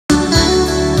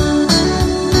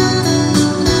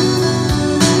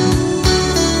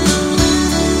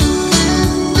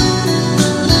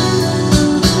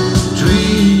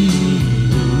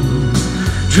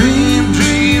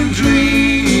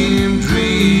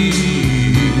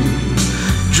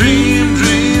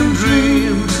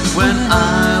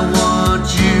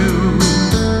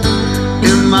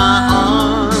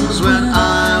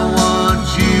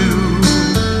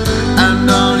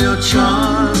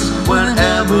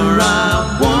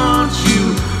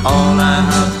all I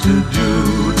have to do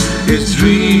is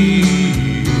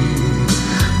dream.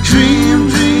 Dream,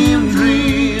 dream,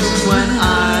 dream when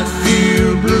I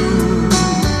feel blue.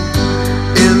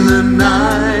 In the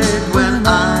night when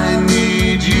I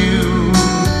need you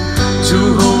to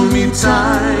hold me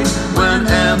tight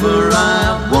whenever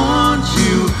I want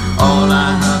you, all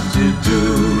I have to do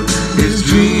is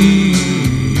dream.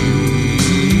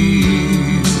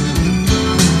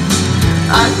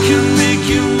 I can make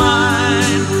you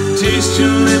mine, taste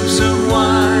your lips of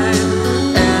wine,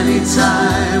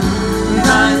 anytime,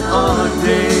 night or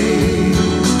day.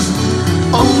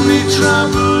 Only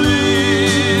trouble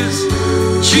is,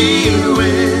 gee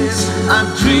whiz, I'm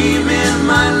dreaming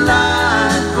my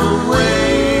life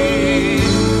away.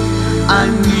 I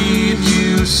need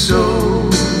you so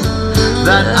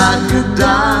that I could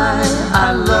die.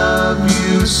 I love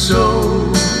you so,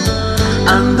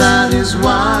 and that is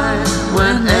why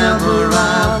whenever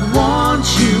I want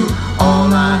you,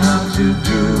 all I have to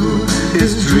do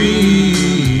is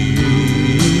dream.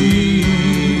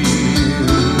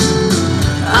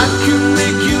 I can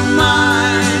make you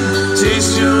mine,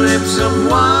 taste your lips of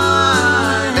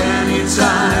wine,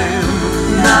 anytime,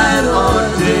 night or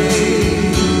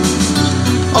day.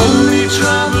 Only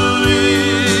trouble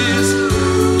is,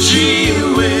 gee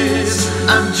whiz,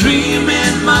 I'm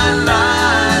dreaming my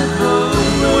life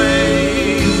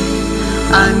away.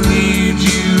 I need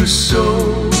you so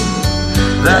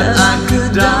that I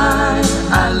could die.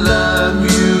 I love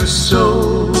you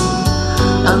so,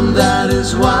 and that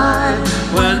is why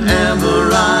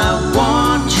whenever I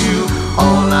want you,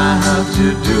 all I have to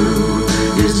do